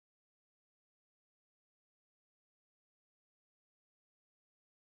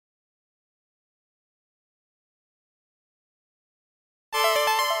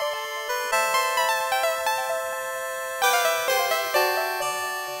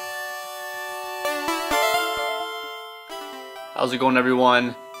How's it going,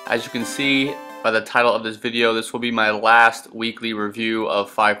 everyone? As you can see by the title of this video, this will be my last weekly review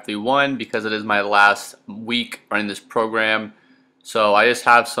of 531 because it is my last week running this program. So I just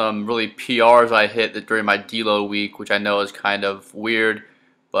have some really PRs I hit during my deload week, which I know is kind of weird,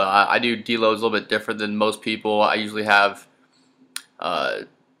 but I do deloads a little bit different than most people. I usually have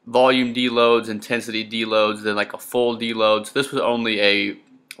volume deloads, intensity deloads, then like a full deload. So this was only a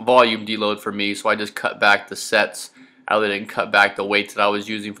volume deload for me, so I just cut back the sets. I really didn't cut back the weights that I was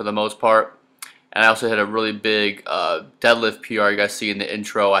using for the most part. And I also hit a really big deadlift PR. You guys see in the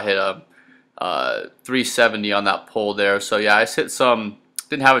intro, I hit a 370 on that pull there. So yeah, I hit some,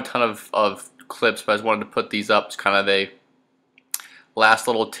 didn't have a ton of clips, but I just wanted to put these up. It's kind of a last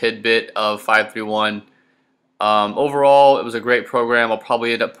little tidbit of 531. Overall, it was a great program. I'll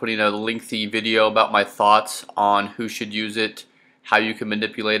probably end up putting a lengthy video about my thoughts on who should use it, how you can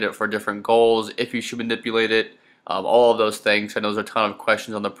manipulate it for different goals, if you should manipulate it, all of those things. I know there's a ton of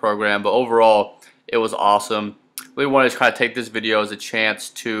questions on the program, but overall, it was awesome. Really wanted to kind of take this video as a chance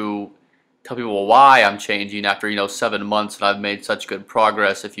to tell people why I'm changing after 7 months and I've made such good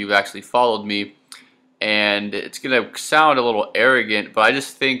progress if you've actually followed me. And it's going to sound a little arrogant, but I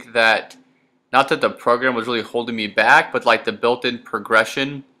just think that not that the program was really holding me back, but like the built-in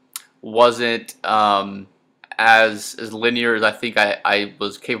progression wasn't as linear as I think I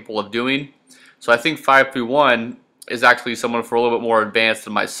was capable of doing. So I think 531 is actually someone for a little bit more advanced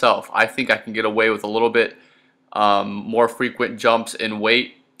than myself. I think I can get away with a little bit more frequent jumps in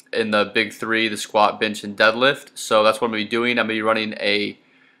weight in the big three, the squat, bench, and deadlift. So that's what I'm going to be doing. I'm going to be running a,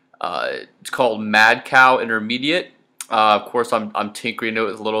 it's called Mad Cow Intermediate. Of course, I'm tinkering it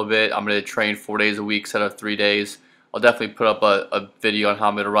with a little bit. I'm going to train 4 days a week instead of 3 days. I'll definitely put up a video on how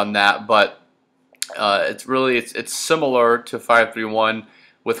I'm going to run that. But it's similar to 531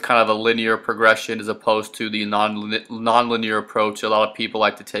 with kind of a linear progression as opposed to the non-linear approach a lot of people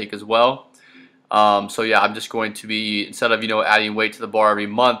like to take as well. So yeah, I'm just going to be, instead of adding weight to the bar every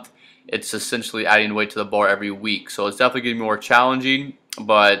month, it's essentially adding weight to the bar every week. So it's definitely going to be more challenging,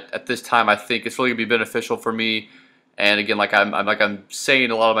 but at this time I think it's really going to be beneficial for me. And again, like I'm saying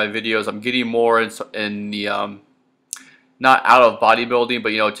in a lot of my videos, I'm getting more in the not out of bodybuilding,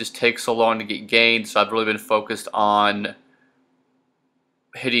 but it just takes so long to get gains. So I've really been focused on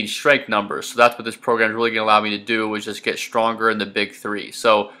hitting strength numbers. So that's what this program is really going to allow me to do, is just get stronger in the big three.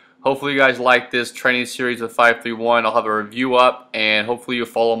 So hopefully you guys like this training series with 531. I'll have a review up, and hopefully you'll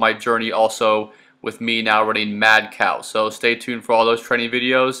follow my journey also with me now running Mad Cow. So stay tuned for all those training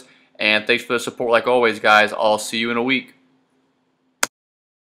videos, and thanks for the support like always, guys. I'll see you in a week.